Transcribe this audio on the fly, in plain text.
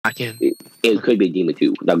I can. It could be a demon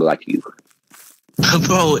too. Not gonna lie to you.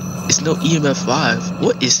 Bro, it's no EMF 5.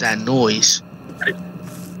 What is that noise?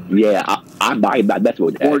 Yeah, I'm not messing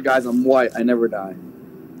with that. Boy, guys, I'm white. I never die.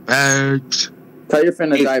 Bags. Tell your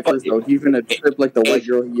finna die first, though. He's finna trip like the white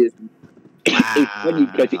girl he is.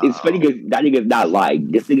 It's funny because that nigga's not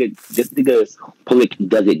lying. This nigga's Polic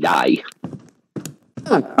doesn't die.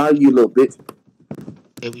 Ah, you little bitch.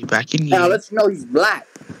 Yeah, we back in here. Now let's know he's black.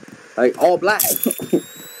 Like, all black.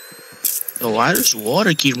 Yo, why does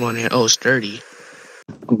water keep running? Oh, it's dirty.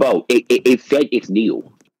 Bro, it said it's new.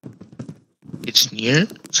 It's near?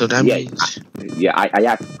 So that means... I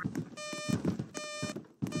asked.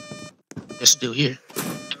 It's still here.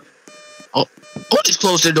 Oh, just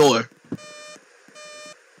close the door.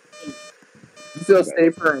 You feel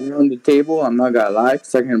safer around the table, I'm not gonna lie,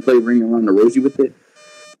 because I can play Ring Around the Rosie with it.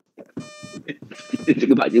 Think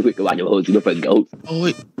about the Rosie with a ghost. Oh,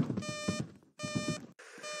 wait.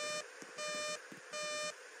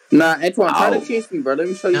 Nah, Antoine, try to chase me, bro. Let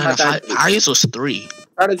me show you how that is. Highest was 3.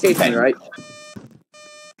 Try to chase me, right?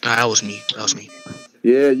 Nah, that was me.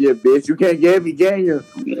 Yeah, bitch. You can't get me, can you?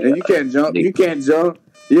 And you can't jump. You can't jump.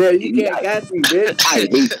 Yeah, you can't catch me, bitch.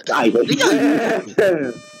 I hate.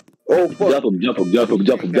 Yeah. Oh, fuck. Jump him. Yeah, you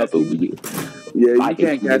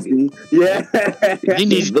can't catch me. Yeah.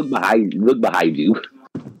 Look behind you.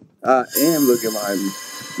 I am looking behind me.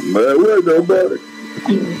 Man, where's nobody?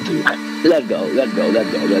 Let's go.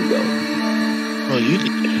 Oh, you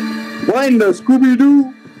did. What in the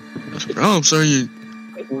Scooby-Doo? That's what I'm saying.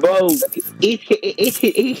 Bro, it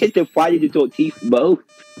hit the Friday the 13th, bro.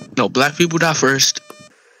 No, black people die first.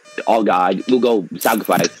 Oh, God. We'll go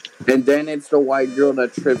sacrifice. And then it's the white girl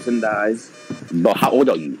that trips and dies. Bro, how old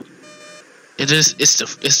are you? It's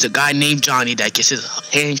the guy named Johnny that gets his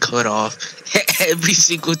hand cut off every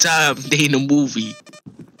single time they in a movie.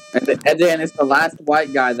 And then it's the last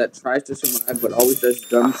white guy that tries to survive but always does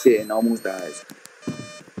dumb shit and almost dies.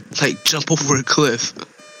 Like, jump over a cliff.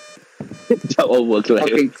 Jump over a cliff.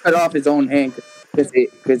 Okay, cut off his own hand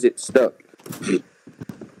because it stuck. Wait,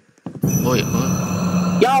 what?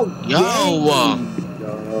 Yo!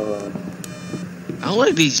 I don't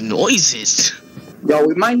like these noises. Yo,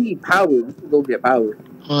 we might need power. We should go get power.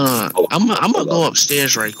 Hold on. I'm gonna go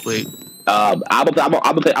upstairs right quick. I'm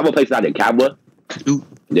gonna place out the camera.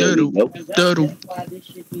 There we go.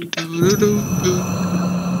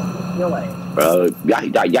 Bro,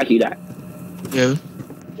 y'all hear that? Yeah.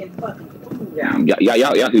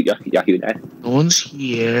 Y'all hear that? No one's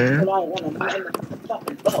here.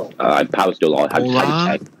 Power's still on. How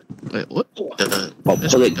check? Wait, what? Pull off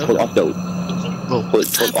the.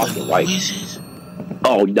 Pull off the light.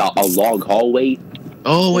 Oh, no, a long hallway.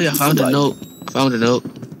 Oh wait, I found a note. Bro,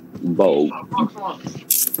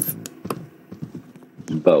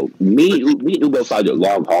 me both found a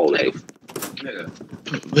long hallway.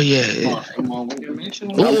 But yeah. Oh,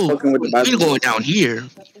 we're going down here.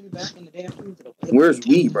 Where's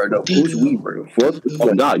we, bro? Who's we, bro?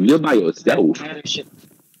 Oh, God, you're by yourself.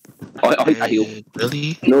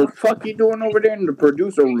 Really? No, fuck you doing over there in the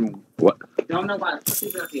producer room? What? Man,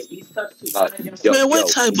 what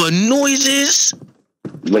type of noises?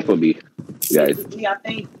 Wait for me, guys.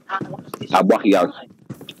 I'm walking out.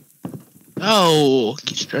 Oh,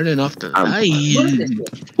 he's turning off the light.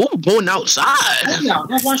 Oh, going outside.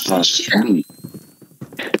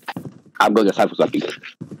 I'm going to cycle something.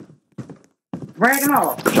 Drag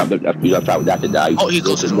off. You gotta try not to die. Oh, he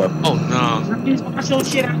goes to the door. Oh, no. Watch your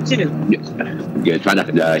shit out too. Yeah, try not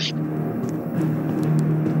to die.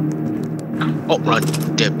 Oh, run.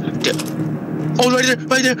 Dip. Oh, right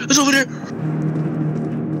there. It's over there.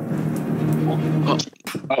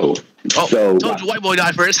 Oh. So, told you white boy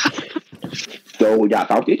died first. So, y'all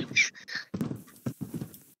found it?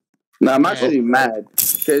 Nah, I'm actually mad.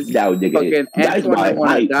 Because fucking Antoine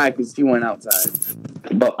want to die because he went outside.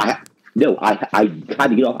 But I had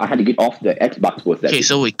to get off. I had to get off the Xbox for a second. Okay,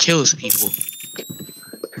 so it kills people.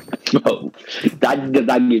 No, that does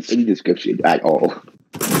not get any description at all.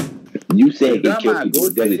 You said it kills people.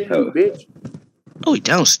 Does it hurt? Bitch. Oh,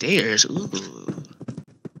 downstairs. Ooh.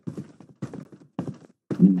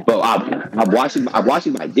 Bro, I'm washing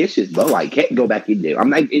my dishes, bro. I can't go back in there.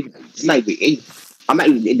 I'm not even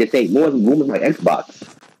in the same room as my Xbox.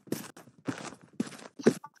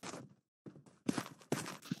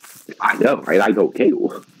 I know, right? I don't care.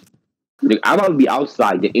 I'm gonna be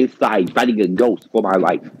outside, the inside, fighting a ghost for my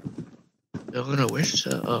life. No, where's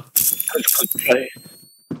the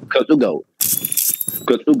Cause to go.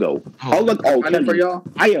 Oh, look, for y'all?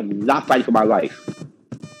 I am not fighting for my life.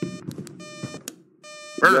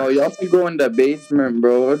 Yo, y'all can go in the basement,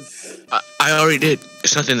 bro. I already did.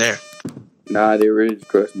 There's nothing there. Nah, they really just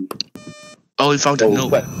trust me. Oh, he found a So,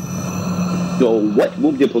 note. what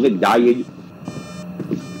room did police die in?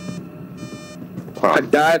 I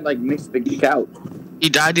died like next to the couch. He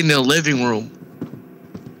died in the living room.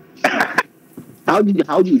 How did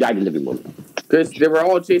you die in the living room? Because they were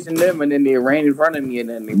all chasing them, and then they ran in front of me, and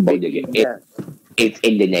then they But picked me. Yeah. it's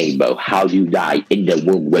in the name, bro. How do you die in the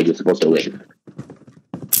room where you're supposed to live?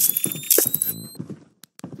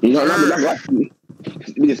 You know, that's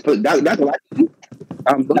a lot.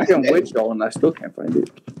 I'm looking with y'all, and I still can't find it.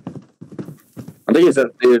 I think it's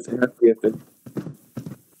upstairs. It has to be upstairs.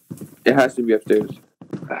 It has to be upstairs.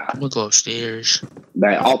 I'm gonna go upstairs.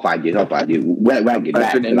 Man, I'll find it. When I get I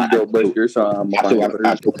back, shouldn't go buster, so I'm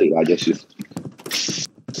I still think I guess just.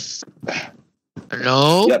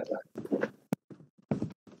 Hello? Yep.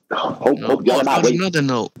 Hope No. y'all Oh, I not found waiting. another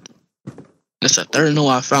note. That's the third note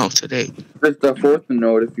I found today. There's the fourth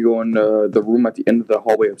note if you go in the room at the end of the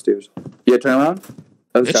hallway upstairs. Yeah, turn around.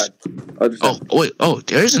 Other It's- side. Other side. Oh, wait. Oh,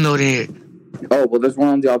 there's a note in here. Oh, well, there's one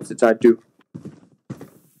on the opposite side, too.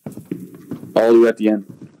 All the way at the end.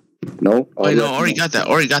 No? All Wait, the no, way at the already end. got that.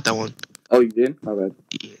 Already got that one. Oh, you did? My bad.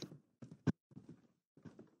 Yeah.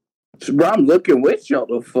 So, bro, I'm looking with y'all,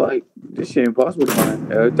 the fuck? This shit impossible to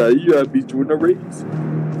find. I thought you gotta be doing the race.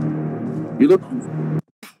 You look...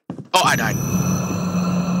 Oh, I died.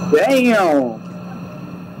 Damn!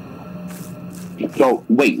 So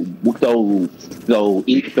wait, so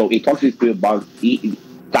it talks to the spirit box. Did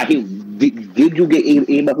you get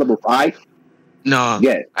EMF level 5? No,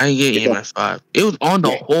 Yeah. I didn't get It's EMF 5. It was on the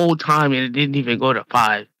Yeah. whole time and it didn't even go to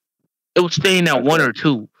 5. It was staying at 1 or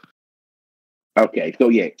 2. Okay, so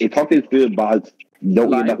yeah, it talks to the spirit box. No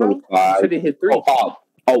Lying, EMF bro? level 5. Should have hit 3.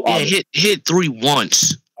 Yeah, hit 3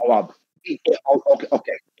 once.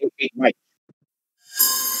 Okay. Right.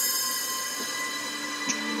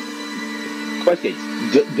 Question: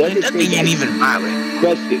 Does it That say thing ain't that? even violent.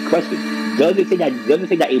 Question: Does it say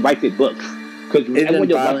that it writes in books? Because Isn't everyone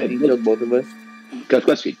just writes violent in and killed books. both of us? Because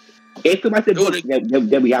question: If it writes in Go books,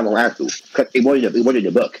 then we have no answer. Because it wasn't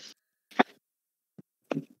the book.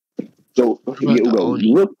 So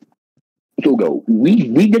go.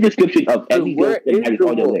 Read the description of every where ghost that is is the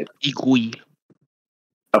on the wolf? list. Equi.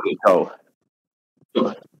 Okay, so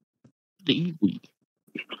The Equi.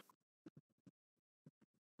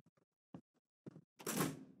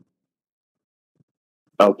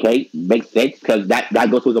 okay, makes sense because that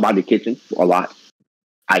goes with about the kitchen a lot.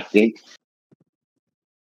 I think.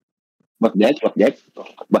 What's next?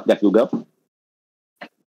 Will go.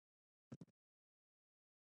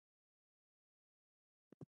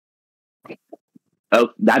 Oh,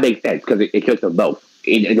 that makes sense because it kills them both.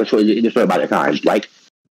 It destroyed by the time, right?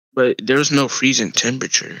 But there's no freezing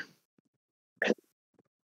temperature.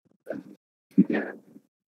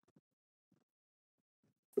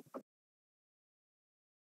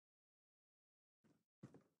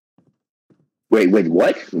 Wait,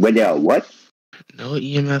 what? When they are what? No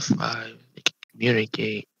EMF 5. They can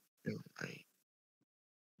communicate. Right.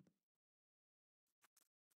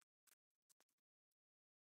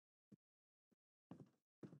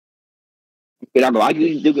 You know,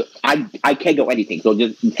 I can't go anything. So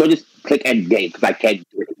just click end game because I can't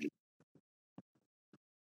do anything.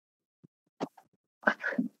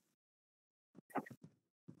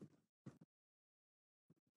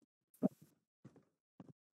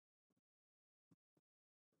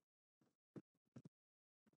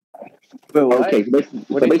 But what? Okay, so basically,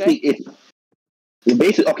 What did you say? so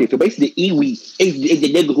basically, Iwi is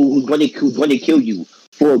the nigga who's going to kill you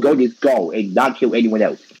for a golden skull and not kill anyone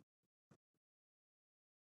else.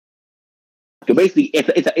 So basically,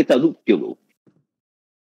 it's a loop killer.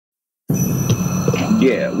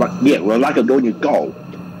 Yeah, like a golden skull.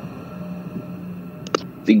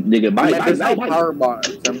 See, nigga, There's no power box.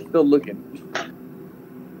 I'm still looking.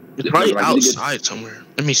 It's probably outside somewhere.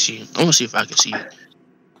 Let me see. I want to see if I can see it.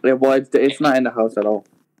 Yeah, well, it's not in the house at all.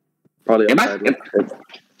 Probably outside.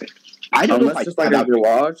 I don't know if Unless I it's like a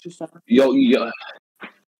garage or something. Yo.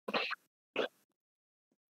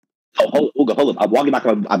 Hold up. I'm walking back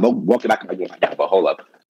to my room right now, but hold up.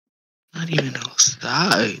 Not even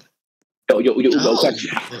outside. Yo, No.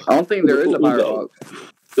 question. I don't think there is a power box.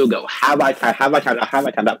 Ugo, have I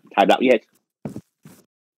timed out yet?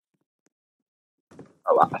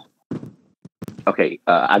 Oh, wow. Okay,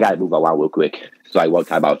 I gotta move around real quick so I won't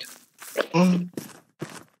time out.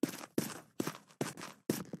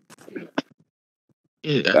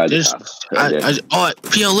 Yeah,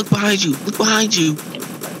 Pio, look behind you. Look behind you.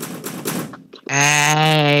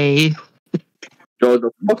 Hey. Yo, the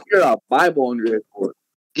fuck you got a Bible on your head for?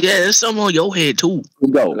 Yeah, there's some on your head too.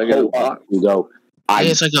 Ugo, Like a box. Ugo. Yeah,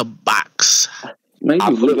 it's like a box. Man,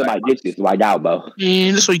 I'm you look looking at my like dishes right now, bro.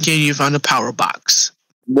 And this way you can't even find the power box.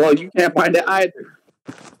 boy. You can't find it either.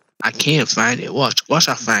 I can't find it. Watch I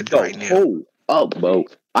find it So right now. hold up, bro.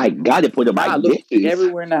 I gotta put in my I look dishes.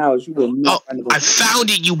 everywhere in the house. You will Oh, not find I it. found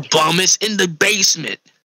it, you bum. It's in the basement.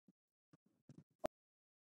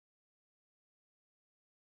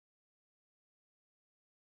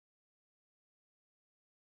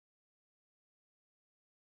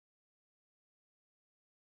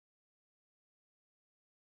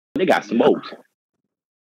 They got smoked.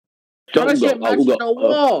 So that Ugo, shit matches Ugo, the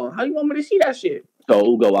wall. How you want me to see that shit?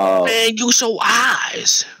 so Ugo, Man, use your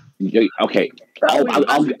eyes. okay. Bro, it matches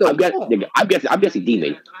the wall. I'm guessing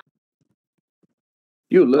demon.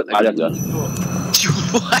 You look like That's good.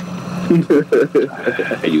 What?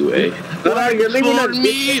 Anyway. For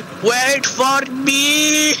me. Wait for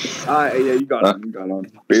me. Alright, yeah, you got on. You got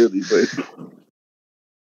on. Barely, but.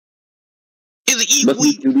 It's But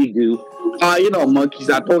eat we do. You know, monkeys.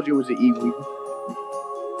 I told you it was an e-weed.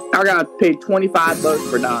 I gotta pay $25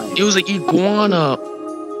 for dying. It was an iguana.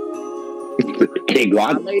 Hey,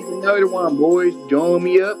 I made another one, boys. Join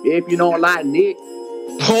me up if you don't like Nick.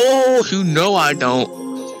 Oh, you know I don't.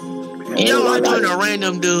 Yo, I joined a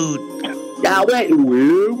random dude. Yeah, wait.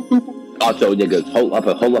 Also, niggas, hold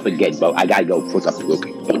up again, bro. I gotta go put something real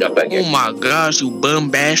quick. Hold up Oh again. my gosh, you bum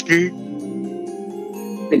bastard.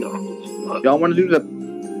 Y'all want to do the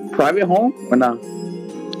private home or not?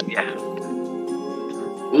 Yeah.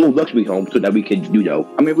 Oh, luxury home, so that we can, I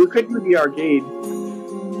mean, we could do the arcade.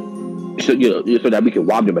 so that we can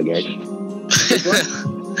rob them again.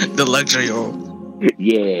 The luxury home.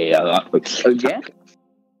 Yeah. Again?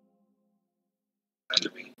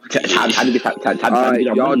 Time to get our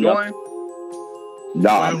Y'all money up. join? No,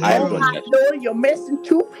 I haven't done that. You're missing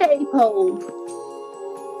 2 people.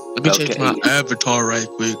 Let me change my avatar right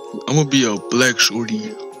quick. I'm gonna be a black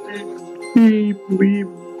shorty.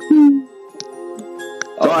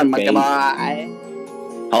 Join, my Okay. guy.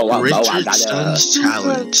 Hold on, bro. I Richard gotta. Stun's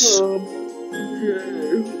challenge.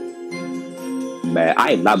 Man,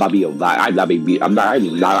 I am not about to be a black. I'm not gonna be a black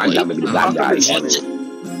guy.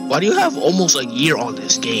 Why do you have almost a year on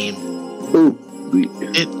this game? Ooh.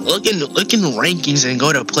 Look in the rankings and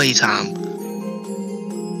go to playtime.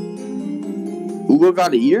 Google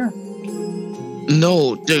got a year?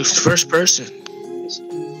 No, the first person.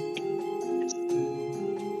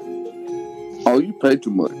 Oh, you play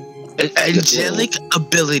too much. Angelic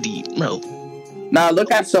ability, bro. Now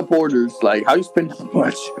look at supporters. Like, how you spend so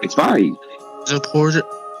much? It's fine. Supporter.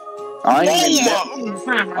 I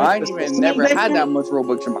ain't even never had that much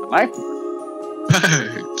Robux in my life.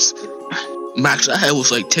 Max I had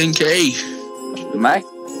was like 10K.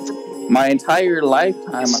 My entire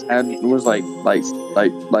lifetime I had was like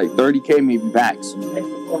 30K maybe max.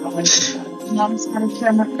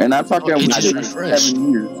 And I'm talking about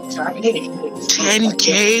 7 years.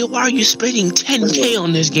 10K? Why are you spending 10K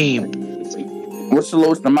on this game? What's the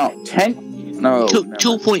lowest amount? 10? No.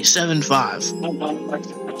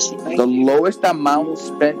 2.75. The lowest amount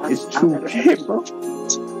spent is 2K, bro.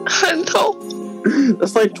 I know.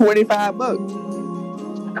 That's like $25.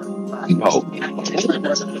 No.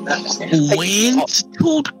 Wins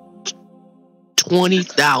to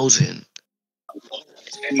 20,000.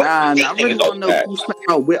 Nah, I really don't know who spent.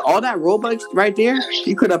 Bro, with all that Robux right there,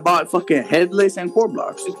 you could have bought fucking Headless and Core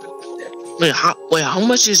Blocks. Wait, how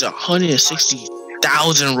much is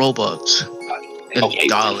 160,000 Robux? Okay,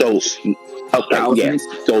 dollars.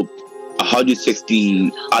 So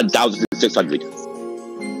 1,600.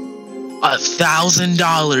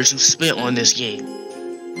 $1,000 you spent on this game.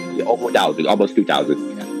 Yeah, almost 1,000, almost 2,000.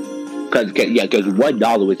 Because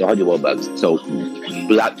 $1 is 100 Robux. So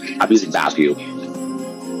I'm using value.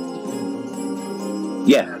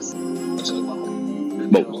 Yeah.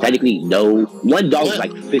 But technically, no. $1 is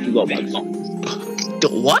like 50 Robux.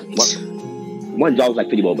 What? $1 is like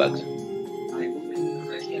 50 Robux.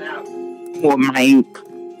 What, mate?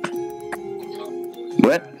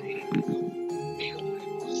 What?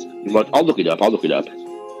 But I'll look it up. How much is 1,000?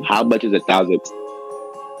 How much is 100,000?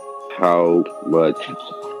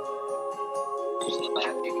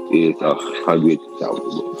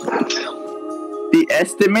 The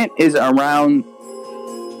estimate is around.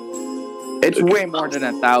 It's way more than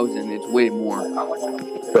 1,000. It's way more.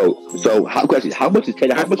 So how much is 10,000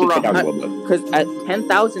 Robux? Because at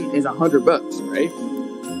 10,000 is $100, right?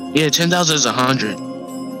 Yeah, 10,000 is 100.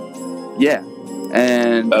 Yeah,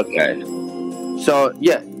 and Okay. so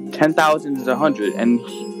yeah, 10,000 is 100, and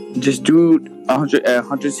just do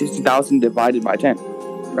 160,000 divided by 10,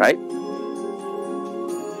 right?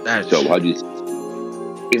 That's So 100.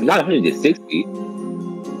 It's not 160.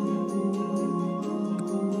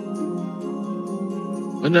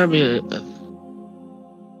 Wouldn't that be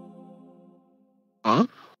huh?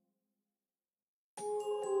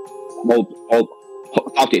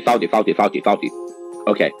 Found it.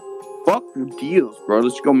 Okay. Fuck deals, bro.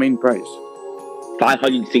 Let's go main price.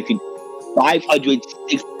 560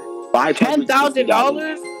 $560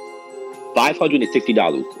 $10,000?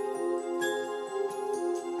 $560.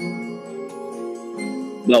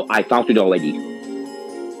 No, I found it already.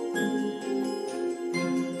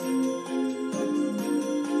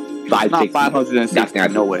 Not 560. That's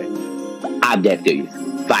not no way. I'm dead serious.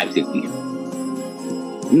 560.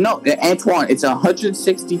 No, Antoine, it's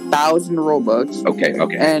 160,000 Robux. Okay.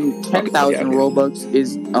 And 10,000 Okay. Robux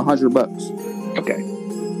is $100. Okay.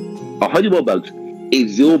 100 Robux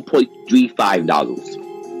is $0.35.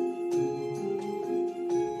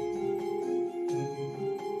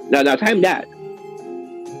 Now time that.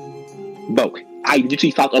 Bro, I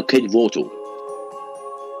literally found a converter.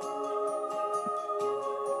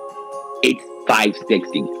 It's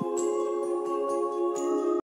 560.